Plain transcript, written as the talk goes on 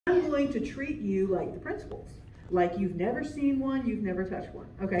I'm going to treat you like the principals. Like you've never seen one, you've never touched one.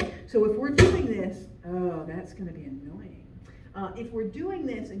 Okay, so if we're doing this, oh, that's going to be annoying. If we're doing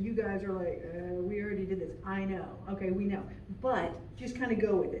this and you guys are like, we already did this, I know, okay, we know, but just kind of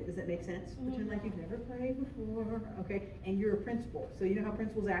go with it. Does that make sense? Mm-hmm. Pretend like you've never played before, okay, and you're a principal, so you know how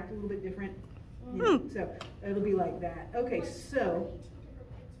principals act a little bit different? Mm-hmm. Yeah, so it'll be like that. Okay, so,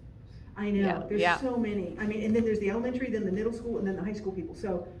 I know, there's so many. I mean, and then there's the elementary, then the middle school, and then the high school people,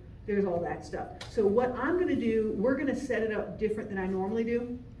 so there's all that stuff. So what I'm going to do, we're going to set it up different than I normally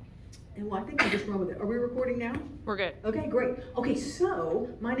do. And well, I think we'll just run with it. Are we recording now? We're good. Okay, great. Okay, so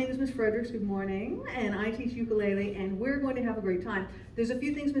my name is Miss Fredericks. Good morning. And I teach ukulele, and we're going to have a great time. There's a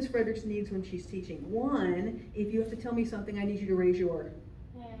few things Miss Fredericks needs when she's teaching. One, if you have to tell me something, I need you to raise your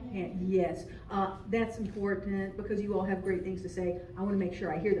hand. Yes, that's important because you all have great things to say. I want to make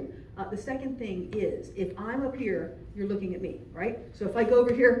sure I hear them. The second thing is, if I'm up here, you're looking at me, right? So if I go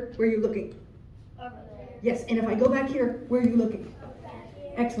over here, where are you looking? Over there. Yes, and if I go back here, where are you looking?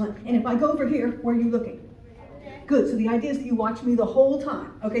 Excellent. And if I go over here, where are you looking? Good. So the idea is that you watch me the whole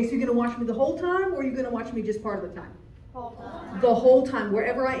time. Okay, so you're going to watch me the whole time, or are you going to watch me just part of the time? Whole time. The whole time.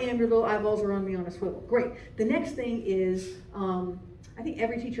 Wherever I am, your little eyeballs are on me on a swivel. Great. The next thing is, I think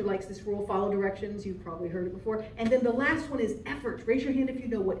every teacher likes this rule, follow directions. You've probably heard it before. And then the last one is effort. Raise your hand if you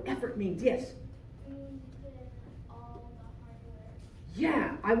know what effort means. Yes?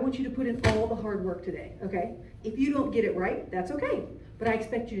 Yeah, I want you to put in all the hard work today, okay? If you don't get it right, that's okay. But I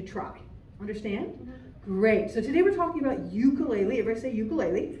expect you to try. Understand? Mm-hmm. Great. So today we're talking about ukulele. Everybody say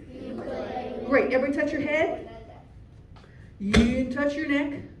ukulele. Ukulele. Great. Everybody touch your head. You touch your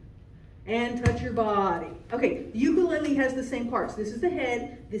neck. And touch your body. Okay, the ukulele has the same parts. This is the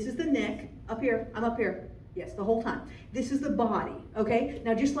head. This is the neck. Up here. I'm up here. Yes, the whole time. This is the body, okay?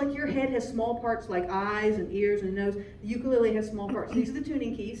 Now, just like your head has small parts like eyes and ears and nose, the ukulele has small parts. These are the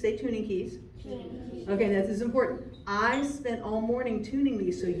tuning keys. Say tuning keys. Okay, this is important. I spent all morning tuning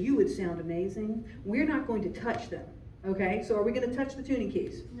these so you would sound amazing. We're not going to touch them, okay? So are we going to touch the tuning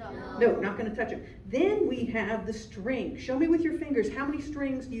keys? No. No, not going to touch them. Then we have the string. Show me with your fingers, how many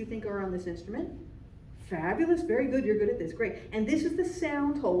strings do you think are on this instrument? Fabulous, very good, you're good at this, great. And this is the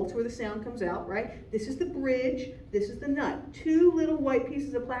sound hole, it's where the sound comes out, right? This is the bridge, this is the nut. Two little white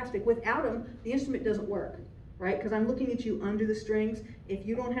pieces of plastic. Without them, the instrument doesn't work, right? Because I'm looking at you under the strings. If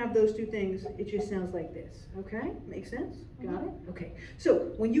you don't have those two things, it just sounds like this, okay? Make sense? Got it? Okay,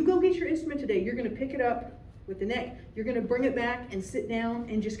 so when you go get your instrument today, you're gonna pick it up with the neck. You're gonna bring it back and sit down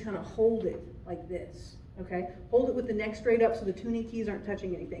and just kind of hold it like this. Okay, hold it with the neck straight up so the tuning keys aren't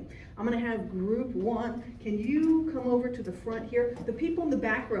touching anything. I'm going to have group one. Can you come over to the front here? The people in the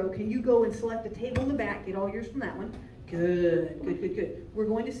back row, can you go and select a table in the back? Get all yours from that one. Good, good, good, good. We're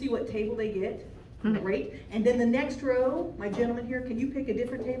going to see what table they get. Great. And then the next row, my gentleman here, can you pick a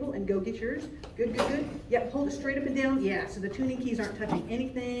different table and go get yours? Good, good, good. Yep, hold it straight up and down. Yeah, so the tuning keys aren't touching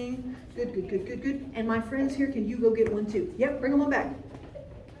anything. Good, good, good, good, good. And my friends here, can you go get one too? Yep, bring them on back.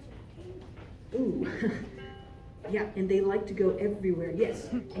 Ooh, yeah, and they like to go everywhere, yes.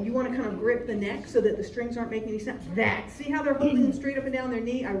 And you want to kind of grip the neck so that the strings aren't making any sound. That, see how they're holding them straight up and down their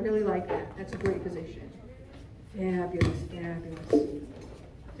knee? I really like that. That's a great position. Fabulous, fabulous.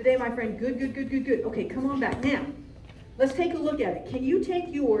 Today, my friend, good, good, good, good, good. Okay, come on back. Now, let's take a look at it. Can you take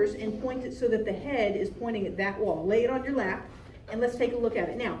yours and point it so that the head is pointing at that wall? Lay it on your lap, and let's take a look at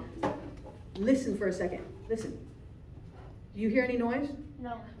it. Now, listen for a second. Listen. Do you hear any noise?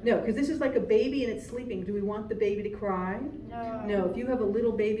 No. No, because this is like a baby and it's sleeping. Do we want the baby to cry? No. No, if you have a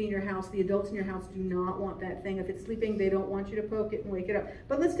little baby in your house, the adults in your house do not want that thing. If it's sleeping, they don't want you to poke it and wake it up.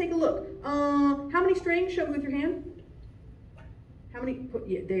 But let's take a look. How many strings? Show me with your hand. How many?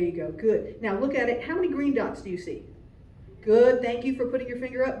 Yeah, there you go. Good. Now look at it. How many green dots do you see? Good. Thank you for putting your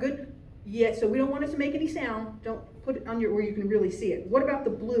finger up. Good. Yeah, so we don't want it to make any sound. Don't put it on your where you can really see it. What about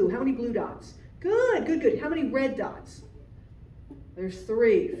the blue? How many blue dots? Good, good, good. How many red dots? There's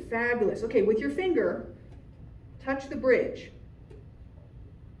 3. Fabulous. Okay, with your finger, touch the bridge.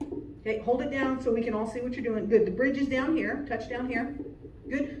 Okay, hold it down so we can all see what you're doing. Good. The bridge is down here. Touch down here.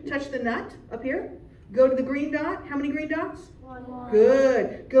 Good. Touch the nut up here. Go to the green dot. How many green dots? 1.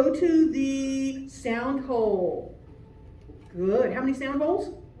 Good. Go to the sound hole. Good. How many sound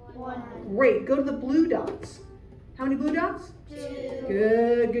holes? 1. Great. Go to the blue dots. How many blue dots? 2.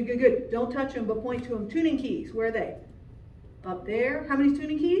 Good, good, good, good. Don't touch them, but point to them. Tuning keys. Where are they? Up there. How many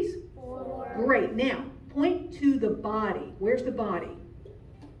tuning keys? 4. Great. Now, point to the body. Where's the body?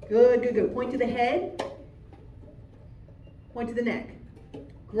 Good, good, good. Point to the head. Point to the neck.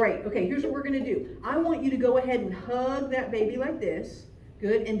 Great. Okay, here's what we're going to do. I want you to go ahead and hug that baby like this.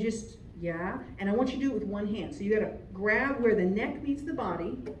 Good. And just Yeah, and I want you to do it with one hand. So you gotta grab where the neck meets the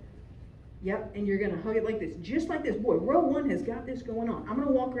body. Yep, and you're gonna hug it like this, just like this. Boy, row one has got this going on. I'm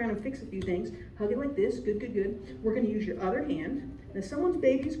gonna walk around and fix a few things. Hug it like this, good, good, good. We're gonna use your other hand. Now someone's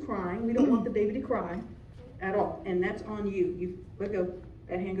baby's crying. We don't want the baby to cry at all, and that's on you. You let go,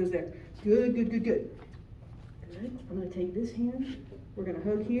 that hand goes there. Good, good, good, good. Good, I'm gonna take this hand. We're gonna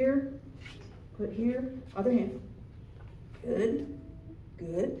hug here, put here, other hand. Good,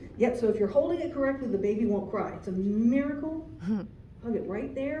 good. Yep, so if you're holding it correctly, the baby won't cry. It's a miracle. Hug it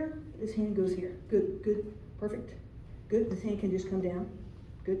right there. This hand goes here. Good, good, perfect. Good, this hand can just come down.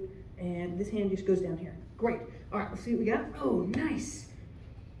 Good, and this hand just goes down here. Great. All right, let's see what we got. Oh, nice.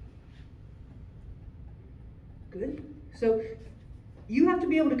 Good. So you have to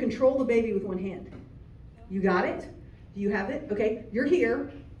be able to control the baby with one hand. You got it? Do you have it? Okay, you're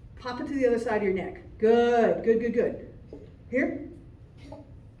here. Pop it to the other side of your neck. Good, good, good, good. Here.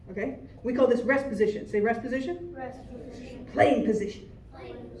 Okay, we call this rest position. Say rest position. Rest position. Playing position.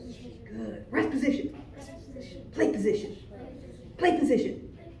 Play position. Good. Rest position. Rest position. Play position. Play position. Play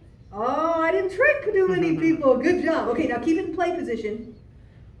position. Oh, I didn't trick too many people. Good job. Okay, now keep it in play position,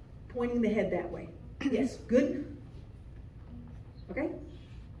 pointing the head that way. Yes, good. Okay.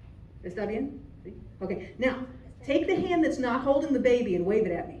 Está bien? Okay, now take the hand that's not holding the baby and wave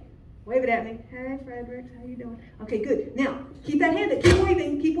it at me. Wave it at me. Hey, Frederick, how you doing? Okay, good. Now, keep that hand, keep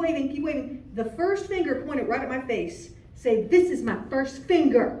waving, keep waving, keep waving. The first finger, point it right at my face. Say, this is my first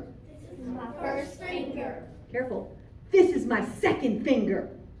finger. This is my first finger. Careful. This is my second finger.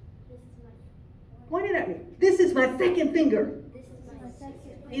 This is my. Point it at me. This is my second finger. This is my second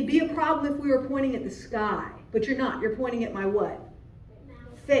finger. It'd be a problem if we were pointing at the sky, but you're not. You're pointing at my what?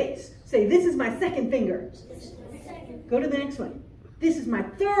 Mouth. Face. Say, this is my second finger. This is my second. Go to the next one. This is my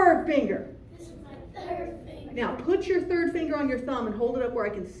third finger. This is my third finger. Now, put your third finger on your thumb and hold it up where I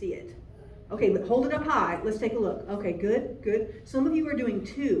can see it. Okay, hold it up high. Let's take a look. Okay, good, good. Some of you are doing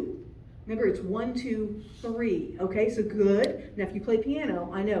two. Remember, it's 1, 2, 3. Okay, so good. Now, if you play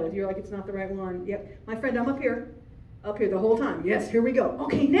piano, I know, you're like, it's not the right one. Yep. My friend, I'm up here the whole time. Yes, here we go.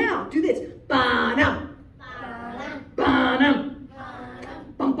 Okay, now, do this. Ba-dum, Ba-dum. ba-dum, Ba-dum.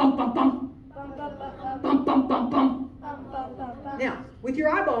 bum, bum, bum, bum, Bum, bum, bum, bum. bum, bum, bum, bum. Bum, bum, bum, bum. Now, with your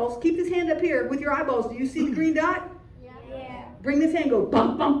eyeballs, keep this hand up here. With your eyeballs, do you see the green dot? Yeah. Bring this hand, go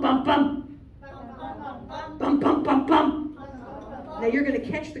bum, bum, bum, bum, Bum, bum, bum, bum. bum, bum, bum, bum. Bum, bum, bum, Now you're going to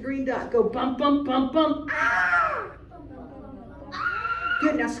catch the green dot. Go bum, bum, bum, bum. Ah! bum, bum, bum, bum.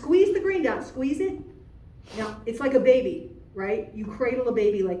 Good. Now squeeze the green dot. Squeeze it. Now, it's like a baby, right? You cradle a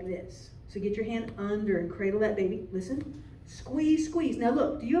baby like this. So get your hand under and cradle that baby. Listen. Squeeze, squeeze. Now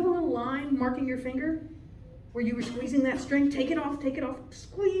look, do you have a little line marking your finger where you were squeezing that string? Take it off,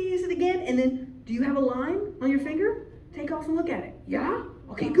 squeeze it again, and then do you have a line on your finger? Take off and look at it. Yeah?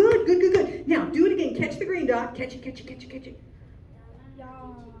 Okay, good, good, good, good. Now do it again. Catch the green dot. Catch it, catch it, catch it, catch it.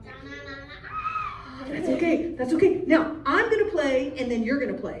 That's okay, that's okay. Now, I'm going to play, and then you're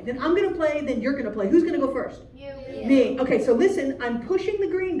going to play. Then I'm going to play, then you're going to play. Who's going to go first? You. Me. Okay, so listen, I'm pushing the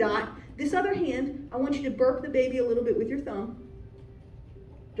green dot. This other hand, I want you to burp the baby a little bit with your thumb.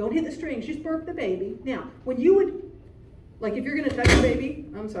 Don't hit the strings, just burp the baby. Now, when you would, like if you're going to touch the baby,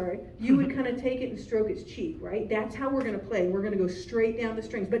 I'm sorry, you would kind of take it and stroke its cheek, right? That's how we're going to play. We're going to go straight down the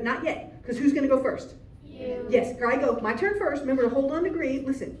strings, but not yet, because who's going to go first? You. Yes, here I go. My turn first. Remember to hold on to green.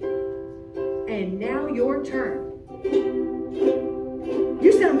 Listen. And now your turn.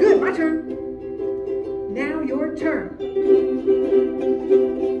 You sound good. My turn. Now your turn.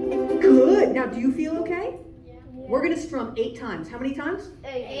 Good. Now, do you feel okay? Yeah. We're going to strum 8 times. How many times?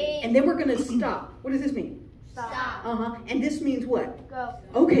 8. And then we're going to stop. What does this mean? Stop. Uh-huh. And this means what? Go.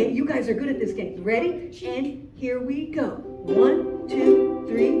 Okay, you guys are good at this game. Ready? And here we go. 1, 2,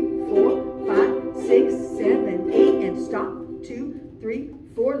 3, 4, 5, 6, 7, 8. And stop. 2, 3,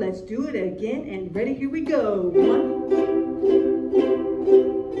 4. Let's do it again. And ready? Here we go. 1.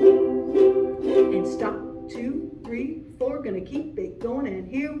 And stop. 2, 3, 4. Gonna keep it going. And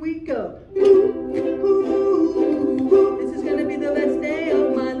here we go. Ooh, ooh, ooh, ooh. This is gonna be the best day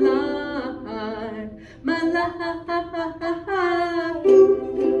of my life. My life. Ooh,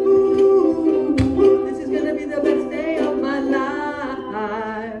 ooh, ooh. This is gonna be the best day of my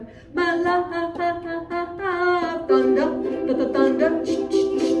life. My life. Thunder, the thunder,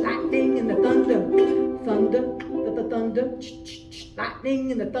 lightning and the thunder. Thunder, the thunder,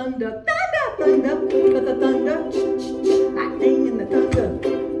 lightning and the thunder. Thunder, the thunder, lightning and the thunder.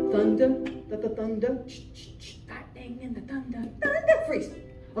 Thunder, the thunder, lightning and the thunder. Thunder, freeze.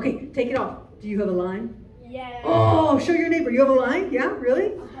 Okay, take it off. Do you have a line? Yeah. Oh, show your neighbor. You have a line? Yeah,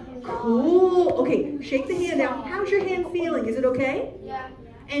 really? Cool. Okay, shake the hand out. How's your hand feeling? Is it okay? Yeah.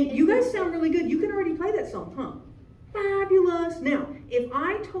 And you guys sound really good. You can already play that song, huh? Fabulous. Now, if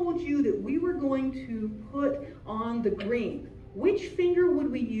I told you that we were going to put on the green, which finger would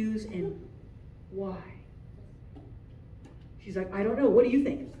we use and why? She's like, I don't know. What do you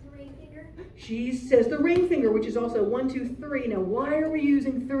think? The ring finger. She says the ring finger, which is also 1, 2, 3. Now, why are we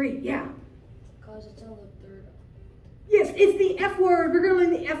using 3? Yeah. Because it's on the third. Yes, it's the F word. We're going to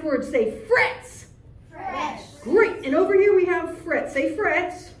learn the F word. Say frets. Frets. Great. And over here we have frets. Say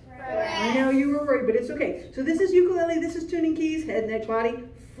frets. I know you were worried, but it's okay. So this is ukulele, this is tuning keys, head, neck, body.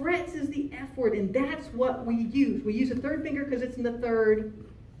 Frets is the F word, and that's what we use. We use a third finger because it's in the third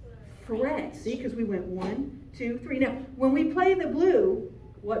fret. See, because we went 1, 2, 3. Now, when we play the blue,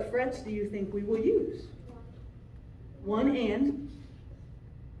 what frets do you think we will use? 1 and?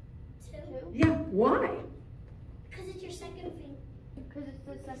 2. Yeah, why? Because it's your second finger. Because it's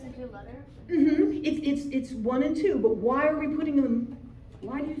the second two letter. It's 1 and 2, but why are we putting them?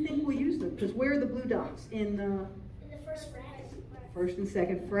 Why do you think we use them? Because where are the blue dots? In the In the first fret. first and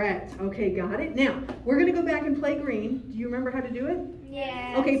second frets. Okay, got it. Now, we're going to go back and play green. Do you remember how to do it?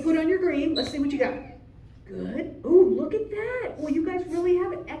 Yeah. Okay, put on your green. Let's see what you got. Good. Oh, look at that. Well, you guys really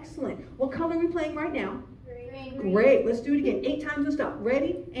have it. Excellent. What color are we playing right now? Green. Great. Let's do it again. 8 times and stop.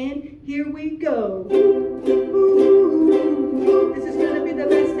 Ready? And here we go. Ooh, this is going to be the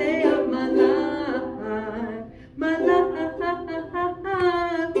best day of my life. My life.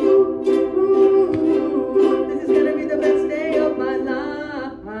 Ooh, this is going to be the best day of my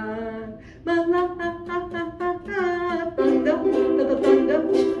life. My life. Thunder,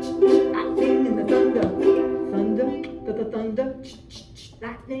 the thunder.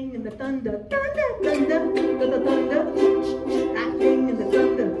 Lightning in the thunder. Thunder, the thunder. Lightning in the thunder. Thunder, thunder, the thunder. Lightning in the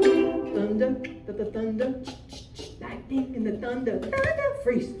thunder. Thunder, the thunder. Lightning in the thunder. Thunder,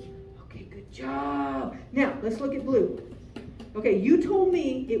 freeze. Okay, good job. Now, let's look at blue. Okay, you told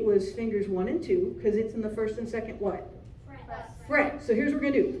me it was fingers 1 and 2 because it's in the first and second what? Fret. So here's what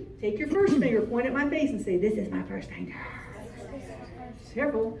we're going to do. Take your first finger, point at my face, and say, this is my first finger.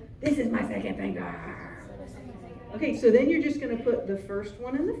 Careful. This is my second finger. Okay, so then you're just going to put the first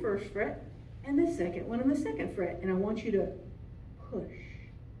one in the first fret and the second one in the second fret. And I want you to push.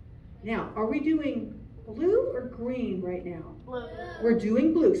 Now, are we doing blue or green right now? Blue. We're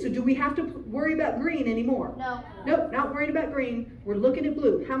doing blue. So do we have to worry about green anymore? No. Nope, not worried about green. We're looking at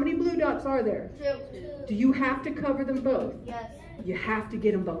blue. How many blue dots are there? 2. Do you have to cover them both? Yes. You have to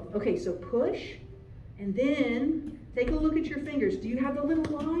get them both. Okay, so push, and then take a look at your fingers. Do you have the little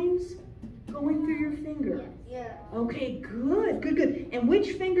lines going through your finger? Yeah. Okay, good, good, good. And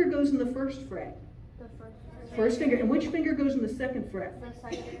which finger goes in the first fret? The First finger. And which finger goes in the second fret? The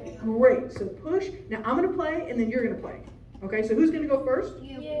second. Great, so push. Now I'm going to play, and then you're going to play. Okay, so who's going to go first?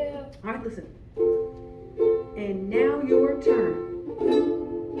 You. All right, listen. And now your turn.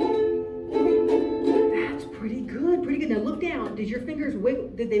 That's pretty good, pretty good. Now look down. Did your fingers wiggle?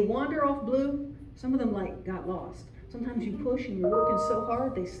 Did they wander off blue? Some of them like got lost. Sometimes you push and you're working so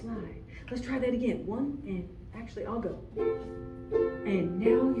hard they slide. Let's try that again. 1 and actually I'll go. And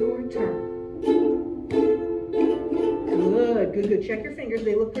now your turn. Good, good, good. Check your fingers.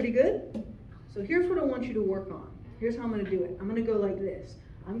 They look pretty good. So here's what I want you to work on. Here's how I'm going to do it. I'm going to go like this.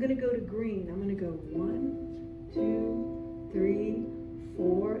 I'm going to go to green. I'm going to go 1, 2, 3,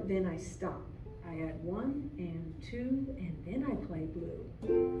 4. Then I stop. I add 1 and 2, and then I play blue.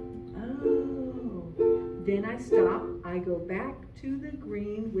 Oh. Then I stop. I go back to the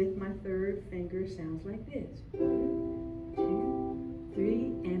green with my third finger. Sounds like this. 1, 2, 3,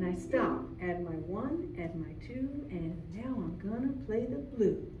 and I stop. Add my 1, add my 2, and now I'm gonna play the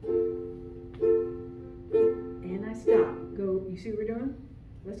blue. And I stop. Go, you see what we're doing?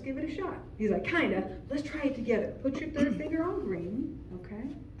 Let's give it a shot. He's like, kinda. Let's try it together. Put your third finger on green,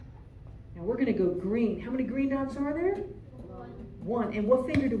 okay? Now we're gonna go green. How many green dots are there? 1. And what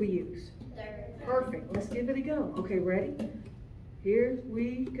finger do we use? Third. Perfect. Let's give it a go. Okay, ready? Here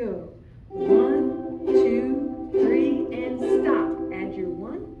we go. 1, 2, 3, and stop. Add your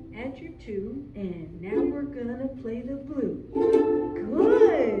 1, add your 2, and now we're gonna play the blue.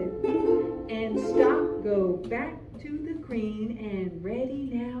 Good. And stop. Go back to the green and ready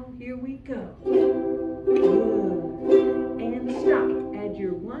now. Here we go. Good. And stop. Add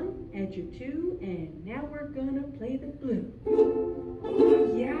your 1, add your 2, and now we're gonna play the blue.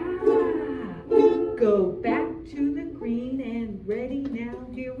 Yeah. Go back to the green and ready now.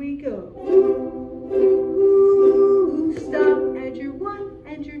 Here we go. Ooh, stop. Add your 1,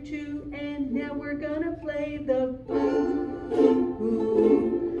 add your 2, and now we're gonna play the blue.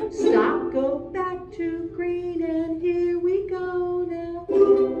 Ooh, stop. Go back to green and here we go now.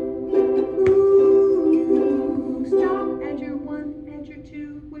 Ooh, stop. Add your 1, add your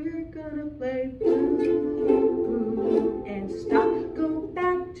 2,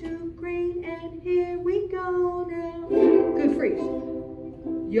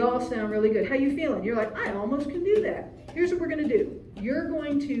 great. Y'all sound really good. How you feeling? You're like, I almost can do that. Here's what we're gonna do. You're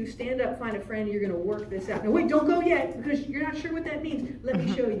going to stand up, find a friend, and you're gonna work this out. Now wait, don't go yet, because you're not sure what that means. Let me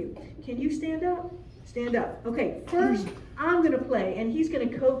show you. Can you stand up? Stand up. Okay, first, I'm gonna play, and he's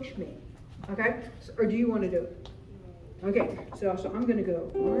gonna coach me. Okay? So, or do you wanna do it? Okay, so I'm gonna go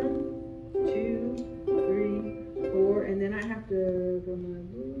 1, 2, 3, 4, and then I have to go my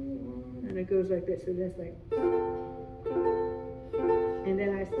blue on, and it goes like this. So that's like, and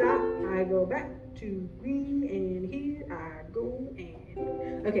then I stop, I go back to green, and here I go,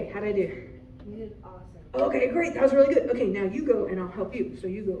 and, okay, how'd I do? You did awesome. Okay, great, that was really good. Okay, now you go, and I'll help you. So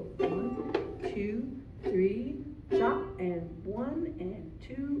you go 1, 2, 3, stop, and 1, and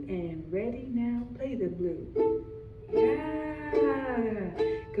 2, and ready, now play the blue. Yeah,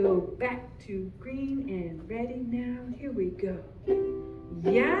 go back to green, and ready, now, here we go.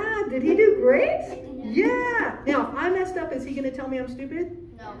 Yeah, did he do great? Yeah. Now, if I messed up, is he gonna tell me I'm stupid?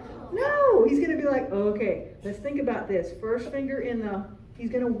 No. No, he's gonna be like, okay, let's think about this. First finger in the, he's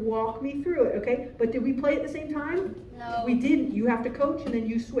gonna walk me through it, okay? But did we play at the same time? No. We didn't. You have to coach and then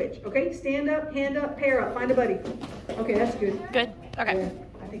you switch, okay? Stand up, hand up, pair up, find a buddy. Okay, that's good. Good. Okay. Yeah,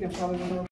 I think I'm probably gonna